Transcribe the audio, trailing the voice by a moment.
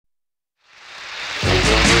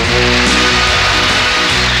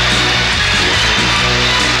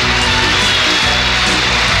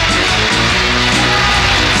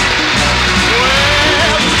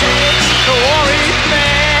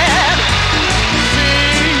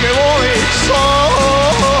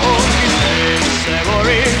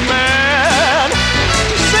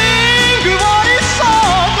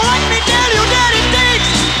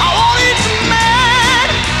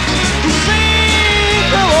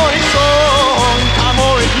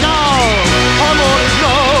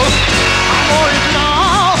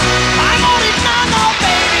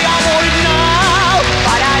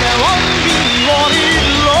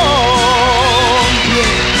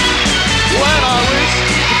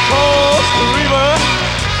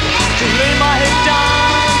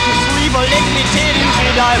she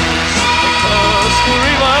dived across the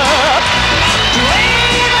river to lay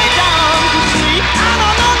me down to sleep.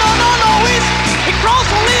 No, it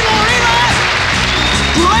crossed a little river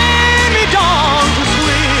to lay me down to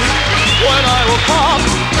sleep. When I woke up,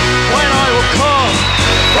 when I woke up,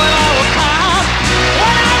 when I woke up,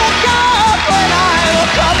 when I woke up, when I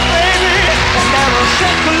woke up, baby, and there was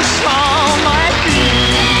shackles